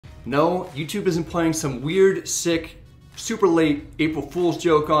No, YouTube isn't playing some weird, sick, super late April Fool's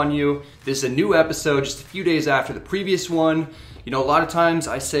joke on you. This is a new episode just a few days after the previous one. You know, a lot of times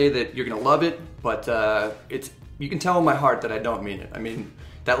I say that you're gonna love it, but you can tell in my heart that I don't mean it. I mean,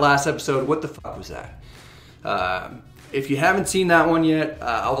 that last episode, what the fuck was that? If you haven't seen that one yet,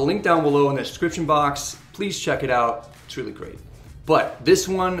 I'll have a link down below in the description box. Please check it out, it's really great. But this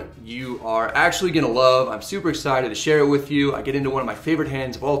one you are actually gonna love. I'm super excited to share it with you. I get into one of my favorite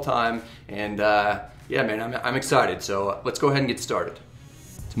hands of all time, and yeah, man, I'm excited. So let's go ahead and get started.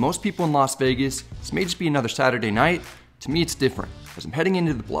 To most people in Las Vegas, this may just be another Saturday night. To me, it's different, as I'm heading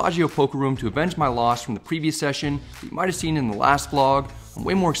into the Bellagio poker room to avenge my loss from the previous session that you might have seen in the last vlog. I'm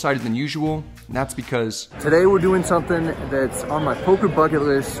way more excited than usual, and that's because today we're doing something that's on my poker bucket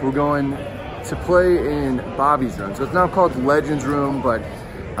list. We're going to play in Bobby's room. So it's now called the Legends room, but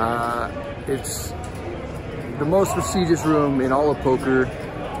it's the most prestigious room in all of poker.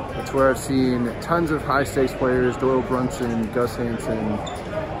 It's where I've seen tons of high stakes players, Doyle Brunson, Gus Hansen,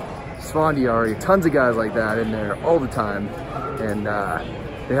 Svandiari, tons of guys like that in there all the time. And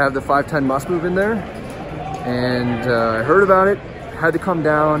they have the 5-10 must move in there. And I heard about it, had to come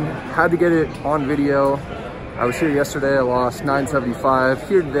down, had to get it on video. I was here yesterday, I lost 975,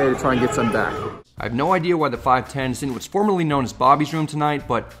 here today to try and get some back. I have no idea why the 510 is in what's formerly known as Bobby's room tonight,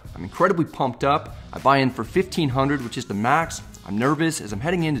 but I'm incredibly pumped up. I buy in for 1,500, which is the max. I'm nervous as I'm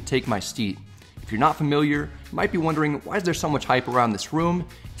heading in to take my seat. If you're not familiar, you might be wondering, why is there so much hype around this room?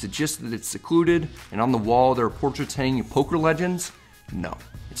 Is it just that it's secluded and on the wall there are portraits hanging of poker legends? No,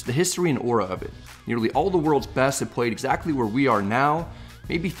 it's the history and aura of it. Nearly all the world's best have played exactly where we are now.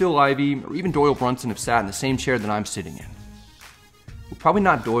 Maybe Phil Ivey or even Doyle Brunson have sat in the same chair that I'm sitting in. Well, probably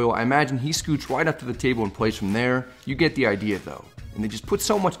not Doyle. I imagine he scoots right up to the table and plays from there. You get the idea though. And they just put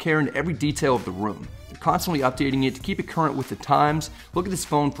so much care into every detail of the room. They're constantly updating it to keep it current with the times. Look at this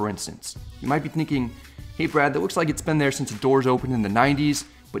phone, for instance. You might be thinking, hey Brad, that looks like it's been there since the doors opened in the 90s.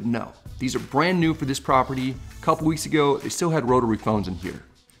 But no, these are brand new for this property. A couple weeks ago, they still had rotary phones in here.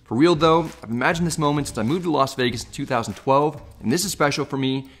 For real though, I've imagined this moment since I moved to Las Vegas in 2012, and this is special for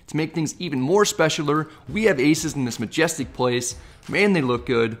me. To make things even more specialer, we have aces in this majestic place. Man, they look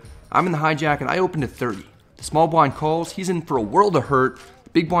good. I'm in the hijack and I open to 30. The small blind calls, he's in for a world of hurt. The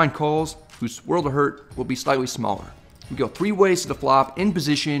big blind calls, whose world of hurt will be slightly smaller. We go 3 ways to the flop, in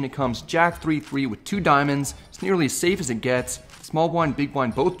position. It comes Jack 3-3 with 2 diamonds. It's nearly as safe as it gets. The small blind, big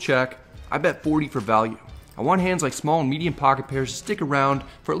blind both check. I bet 40 for value. I want hands like small and medium pocket pairs to stick around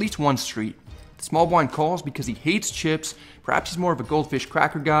for at least one street. The small blind calls because he hates chips. Perhaps he's more of a goldfish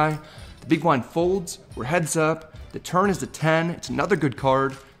cracker guy. The big blind folds, we're heads up. The turn is the 10, it's another good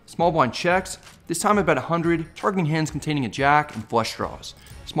card. Small blind checks, this time I bet 100, targeting hands containing a jack and flush draws.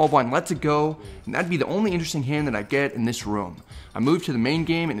 Small blind lets it go, and that'd be the only interesting hand that I get in this room. I moved to the main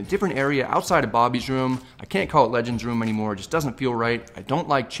game in a different area outside of Bobby's room. I can't call it Legends room anymore, it just doesn't feel right. I don't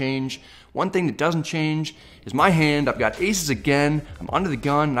like change. One thing that doesn't change is my hand. I've got aces again, I'm under the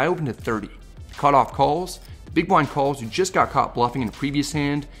gun, and I open to 30. The cutoff calls, the big blind calls who just got caught bluffing in a previous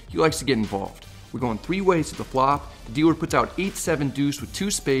hand. He likes to get involved. We're going 3 ways to the flop. The dealer puts out 8-7 deuce with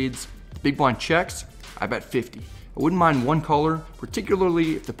 2 spades. The big blind checks, I bet 50. I wouldn't mind one color,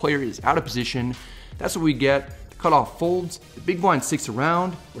 particularly if the player is out of position. That's what we get. The cutoff folds, the big blind sticks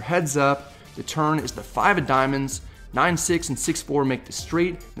around, we're heads up. The turn is the 5 of diamonds. 9-6 and 6-4 make the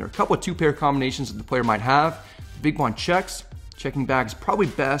straight. And there are a couple of 2-pair combinations that the player might have. The big blind checks. Checking back is probably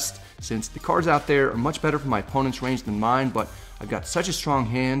best since the cards out there are much better for my opponent's range than mine, but I've got such a strong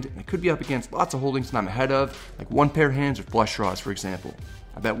hand and I could be up against lots of holdings that I'm ahead of, like 1-pair hands or flush draws, for example.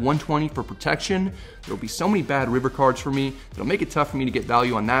 I bet 120 for protection. There'll be so many bad river cards for me that'll make it tough for me to get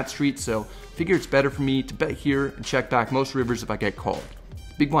value on that street, so I figure it's better for me to bet here and check back most rivers if I get called.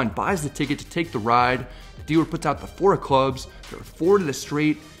 Big blind buys the ticket to take the ride. The dealer puts out the 4 of clubs. There are 4 to the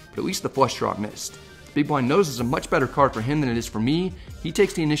straight, but at least the flush draw missed. The big blind knows it's a much better card for him than it is for me. He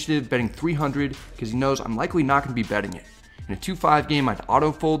takes the initiative betting 300 because he knows I'm likely not going to be betting it. In a 2-5 game, I'd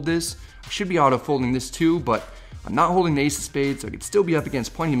auto fold this. I should be auto folding this too, but I'm not holding the ace of spades, so I could still be up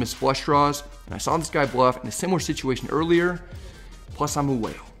against plenty of missed flush draws. And I saw this guy bluff in a similar situation earlier. Plus, I'm a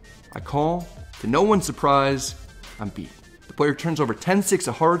whale. I call. To no one's surprise, I'm beat. The player turns over 10-6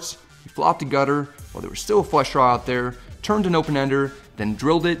 of hearts. He flopped a gutter while there was still a flush draw out there, turned an open-ender, then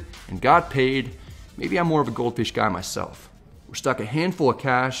drilled it and got paid. Maybe I'm more of a goldfish guy myself. We're stuck a handful of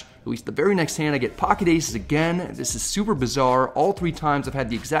cash. At least the very next hand I get pocket aces again. This is super bizarre. All 3 times I've had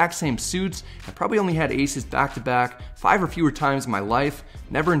the exact same suits. I probably only had aces back to back 5 or fewer times in my life,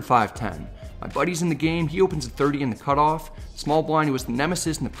 never in 5-10. My buddy's in the game, he opens at 30 in the cutoff. Small blind, who was the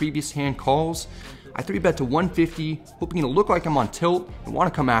nemesis in the previous hand, calls. I 3-bet to 150, hoping it'll look like I'm on tilt and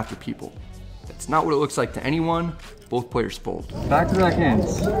want to come after people. That's not what it looks like to anyone. Both players fold. Back-to-back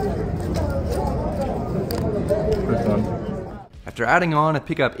hands. First one. After adding on, I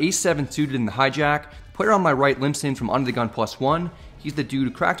pick up ace-7 suited in the hijack. The player on my right limps in from under the gun +1. He's the dude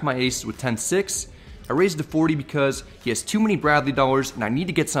who cracked my aces with 10-6. I raised to 40 because he has too many Bradley dollars and I need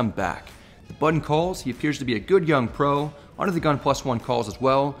to get some back. The button calls. He appears to be a good young pro. Under the gun +1 calls as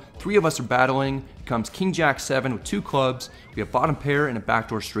well. 3 of us are battling. It comes king jack 7 with 2 clubs. We have bottom pair and a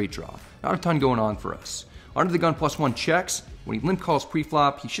backdoor straight draw. Not a ton going on for us. Under the gun +1 checks. When he limp calls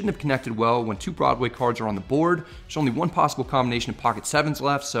pre-flop, he shouldn't have connected well when 2 Broadway cards are on the board. There's only one possible combination of pocket 7s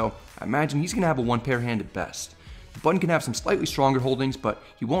left, so I imagine he's going to have a 1-pair hand at best. The button can have some slightly stronger holdings, but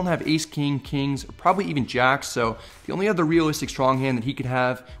he won't have ace, king, kings, or probably even jacks, so the only other realistic strong hand that he could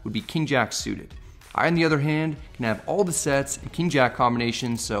have would be king jack suited. I, on the other hand, can have all the sets and king jack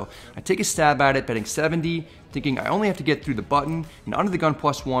combinations, so I take a stab at it, betting 70, thinking I only have to get through the button, and under the gun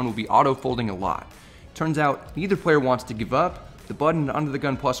 +1 will be auto folding a lot. Turns out neither player wants to give up. The button and under the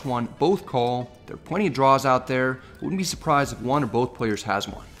gun +1 both call. There are plenty of draws out there. I wouldn't be surprised if one or both players has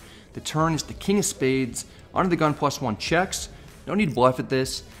one. The turn is the king of spades. Under the gun +1 checks. No need to bluff at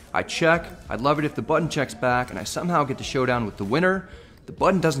this. I check. I'd love it if the button checks back and I somehow get to showdown with the winner. The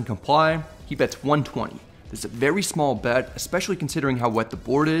button doesn't comply. He bets 120. This is a very small bet, especially considering how wet the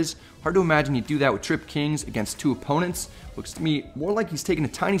board is. Hard to imagine he'd do that with trip kings against 2 opponents. Looks to me more like he's taking a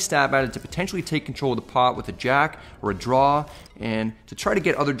tiny stab at it to potentially take control of the pot with a jack or a draw, and to try to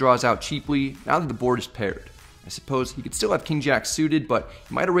get other draws out cheaply now that the board is paired. I suppose he could still have king jack suited, but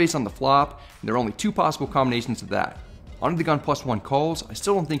he might have raised on the flop, and there are only 2 possible combinations of that. Under the gun +1 calls. I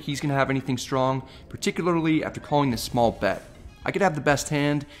still don't think he's going to have anything strong, particularly after calling this small bet. I could have the best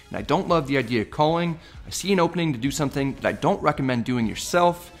hand, and I don't love the idea of calling. I see an opening to do something that I don't recommend doing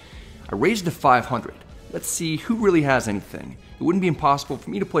yourself. I raised to 500. Let's see who really has anything. It wouldn't be impossible for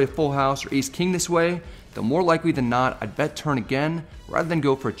me to play a full house or ace king this way, though more likely than not I'd bet turn again rather than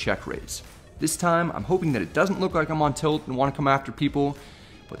go for a check raise. This time I'm hoping that it doesn't look like I'm on tilt and want to come after people,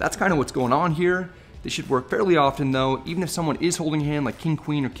 but that's kind of what's going on here. This should work fairly often though. Even if someone is holding a hand like king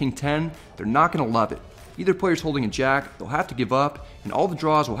queen or king 10, they're not going to love it. Either player's holding a jack, they'll have to give up, and all the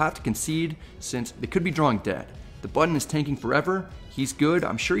draws will have to concede since they could be drawing dead. The button is tanking forever. He's good.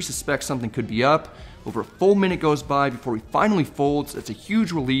 I'm sure he suspects something could be up. Over a full minute goes by before he finally folds. It's a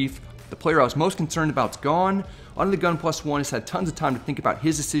huge relief. The player I was most concerned about is gone. Under the gun +1 has had tons of time to think about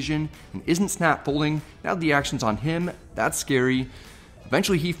his decision and isn't snap folding. Now that the action's on him, that's scary.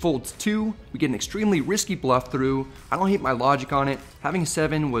 Eventually he folds 2. We get an extremely risky bluff through. I don't hate my logic on it. Having a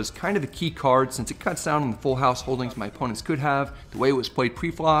 7 was kind of a key card since it cuts down on the full house holdings my opponents could have the way it was played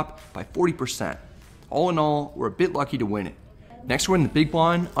pre-flop by 40%. All in all, we're a bit lucky to win it. Next we're in the big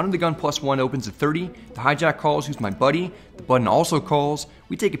blind. Under the gun +1 opens at 30. The hijack calls, who's my buddy. The button also calls.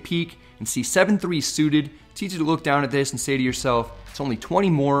 We take a peek and see 7-3 suited. It's easy to look down at this and say to yourself, it's only 20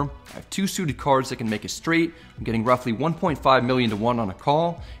 more. I have 2 suited cards that can make it straight. I'm getting roughly 1.5 million to 1 on a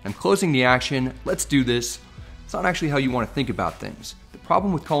call. I'm closing the action. Let's do this. It's not actually how you want to think about things. The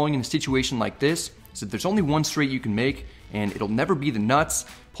problem with calling in a situation like this is that there's only one straight you can make, and it'll never be the nuts.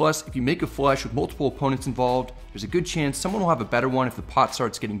 Plus, if you make a flush with multiple opponents involved, there's a good chance someone will have a better one if the pot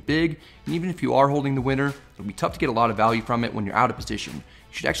starts getting big, and even if you are holding the winner, it'll be tough to get a lot of value from it when you're out of position.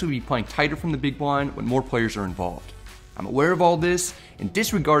 You should actually be playing tighter from the big blind when more players are involved. I'm aware of all this and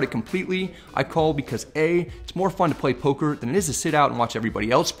disregard it completely. I call because A, it's more fun to play poker than it is to sit out and watch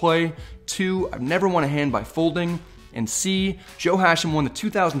everybody else play. 2, I've never won a hand by folding. And C, Joe Hashem won the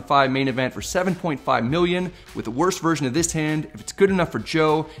 2005 main event for $7.5 million with the worst version of this hand. If it's good enough for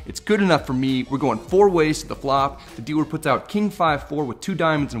Joe, it's good enough for me. We're going 4 ways to the flop. The dealer puts out king 5-4 with 2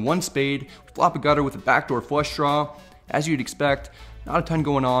 diamonds and 1 spade. We flop a gutter with a backdoor flush draw. As you'd expect, not a ton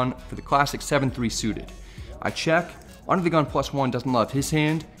going on for the classic 7-3 suited. I check. Under the gun +1 doesn't love his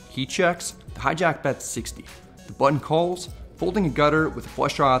hand. He checks. The hijack bets 60. The button calls. Folding a gutter with a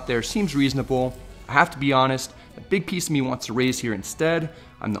flush draw out there seems reasonable. I have to be honest, a big piece of me wants to raise here instead.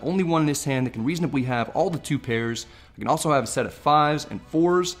 I'm the only one in this hand that can reasonably have all the 2 pairs. I can also have a set of 5s and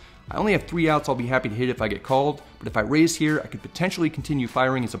 4s. I only have 3 outs I'll be happy to hit if I get called, but if I raise here, I could potentially continue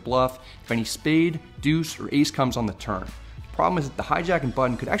firing as a bluff if any spade, deuce, or ace comes on the turn. The problem is that the hijack and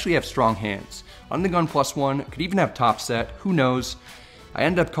button could actually have strong hands. Under the gun +1 could even have top set, who knows. I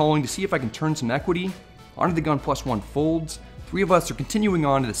end up calling to see if I can turn some equity. Under the gun +1 folds. 3 of us are continuing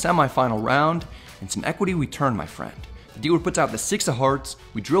on to the semi-final round, and some equity we turn, my friend. The dealer puts out the 6 of hearts,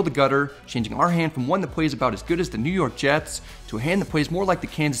 we drill the gutter, changing our hand from one that plays about as good as the New York Jets to a hand that plays more like the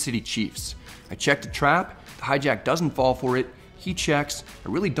Kansas City Chiefs. I check the trap, the hijack doesn't fall for it, he checks. I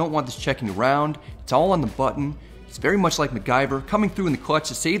really don't want this checking around. It's all on the button. He's very much like MacGyver, coming through in the clutch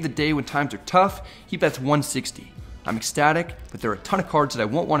to save the day when times are tough. He bets 160. I'm ecstatic, but there are a ton of cards that I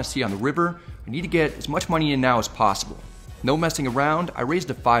won't want to see on the river. I need to get as much money in now as possible. No messing around, I raised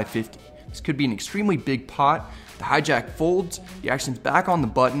to 550. This could be an extremely big pot. The hijack folds, the action's back on the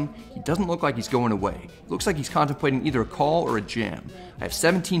button. He doesn't look like he's going away. It looks like he's contemplating either a call or a jam. I have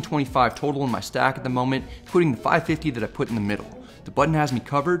 1725 total in my stack at the moment, including the 550 that I put in the middle. The button has me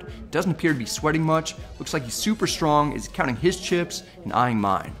covered, doesn't appear to be sweating much, looks like he's super strong, is counting his chips and eyeing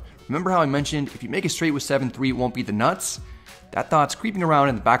mine. Remember how I mentioned if you make a straight with 7-3 it won't be the nuts? That thought's creeping around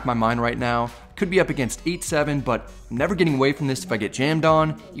in the back of my mind right now. Could be up against 8-7, but I'm never getting away from this if I get jammed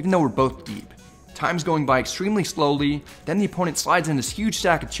on, even though we're both deep. Time's going by extremely slowly, then the opponent slides in this huge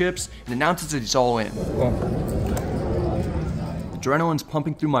stack of chips and announces that he's all in. Adrenaline's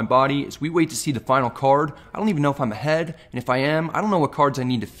pumping through my body as we wait to see the final card. I don't even know if I'm ahead, and if I am, I don't know what cards I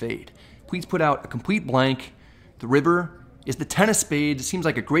need to fade. Please put out a complete blank. The river is the 10 of spades. It seems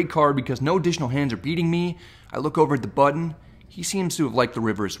like a great card because no additional hands are beating me. I look over at the button. He seems to have liked the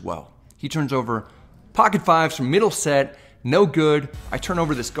river as well. He turns over pocket fives from middle set. No good. I turn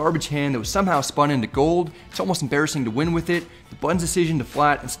over this garbage hand that was somehow spun into gold. It's almost embarrassing to win with it. The button's decision to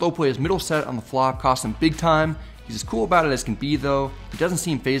flat and slow play his middle set on the flop cost him big time. He's as cool about it as can be though. He doesn't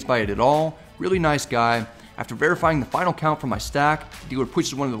seem fazed by it at all. Really nice guy. After verifying the final count from my stack, the dealer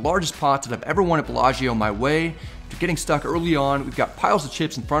pushes one of the largest pots that I've ever won at Bellagio my way. After getting stuck early on, we've got piles of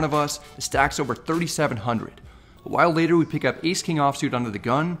chips in front of us. The stack's over 3,700. A while later, we pick up ace-king offsuit under the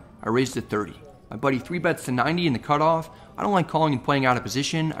gun. I raised to 30. My buddy 3-bets to 90 in the cutoff. I don't like calling and playing out of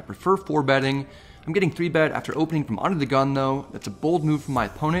position. I prefer 4-betting. I'm getting 3-bet after opening from under the gun though. That's a bold move from my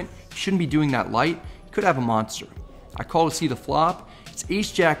opponent. He shouldn't be doing that light. He could have a monster. I call to see the flop. It's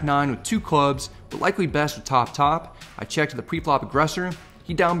ace-jack-9 with 2 clubs, but likely best with top-top. I check to the pre-flop aggressor.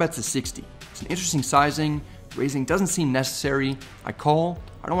 He down-bets to 60. It's an interesting sizing. Raising doesn't seem necessary. I call.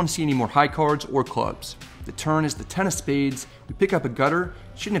 I don't want to see any more high cards or clubs. The turn is the 10 of spades. We pick up a gutter.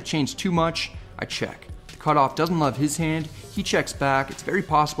 Shouldn't have changed too much. I check. The cutoff doesn't love his hand. He checks back. It's very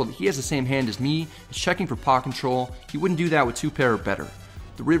possible that he has the same hand as me. He's checking for pot control. He wouldn't do that with 2-pair or better.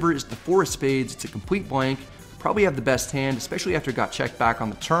 The river is the 4 of spades. It's a complete blank. Probably have the best hand, especially after it got checked back on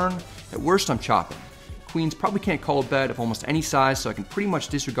the turn. At worst, I'm chopping. Queens probably can't call a bet of almost any size, so I can pretty much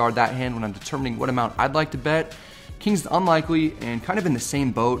disregard that hand when I'm determining what amount I'd like to bet. King's unlikely and kind of in the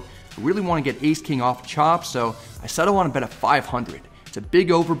same boat. I really want to get ace-king off chop, so I settle on a bet of 500. It's a big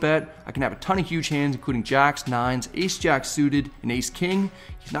overbet. I can have a ton of huge hands, including jacks, nines, ace-jack suited, and ace-king.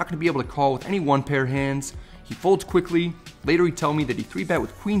 He's not going to be able to call with any 1-pair hands. He folds quickly. Later he told me that he 3-bet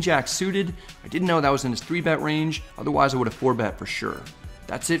with queen-jack suited. I didn't know that was in his 3-bet range, otherwise I would have 4-bet for sure.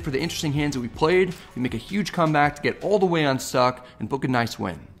 That's it for the interesting hands that we played. We make a huge comeback to get all the way unstuck and book a nice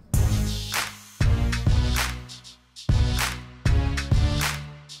win.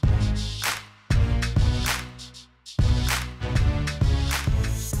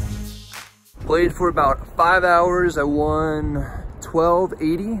 Played for about 5 hours. I won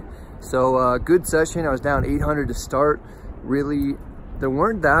 1280. So good session. I was down 800 to start. Really, there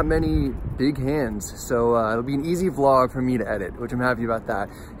weren't that many big hands. So it'll be an easy vlog for me to edit, which I'm happy about that.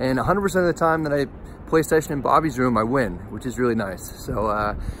 And 100% of the time that I play session in Bobby's room, I win, which is really nice. So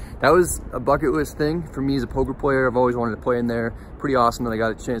that was a bucket list thing for me as a poker player. I've always wanted to play in there. Pretty awesome that I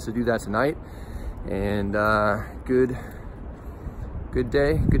got a chance to do that tonight. And good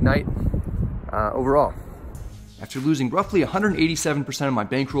day, good night overall. After losing roughly 187% of my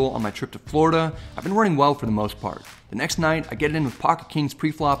bankroll on my trip to Florida, I've been running well for the most part. The next night, I get it in with pocket kings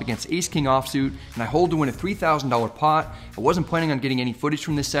pre-flop against ace-king offsuit, and I hold to win a $3,000 pot. I wasn't planning on getting any footage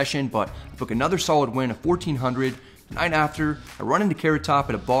from this session, but I took another solid win of $1,400. The night after, I run into Carrot Top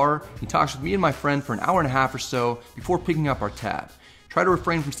at a bar. He talks with me and my friend for an hour and a half or so before picking up our tab. Try to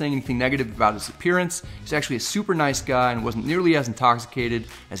refrain from saying anything negative about his appearance. He's actually a super nice guy and wasn't nearly as intoxicated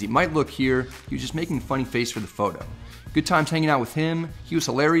as he might look here. He was just making a funny face for the photo. Good times hanging out with him. He was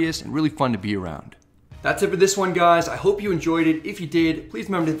hilarious and really fun to be around. That's it for this one, guys. I hope you enjoyed it. If you did, please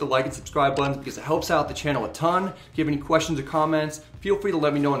remember to hit the like and subscribe buttons because it helps out the channel a ton. If you have any questions or comments, feel free to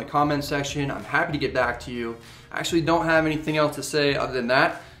let me know in the comment section. I'm happy to get back to you. I actually don't have anything else to say other than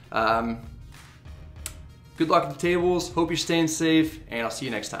that. Good luck at the tables, hope you're staying safe, and I'll see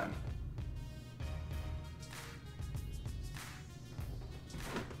you next time.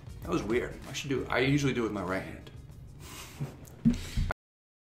 That was weird. I usually do it with my right hand.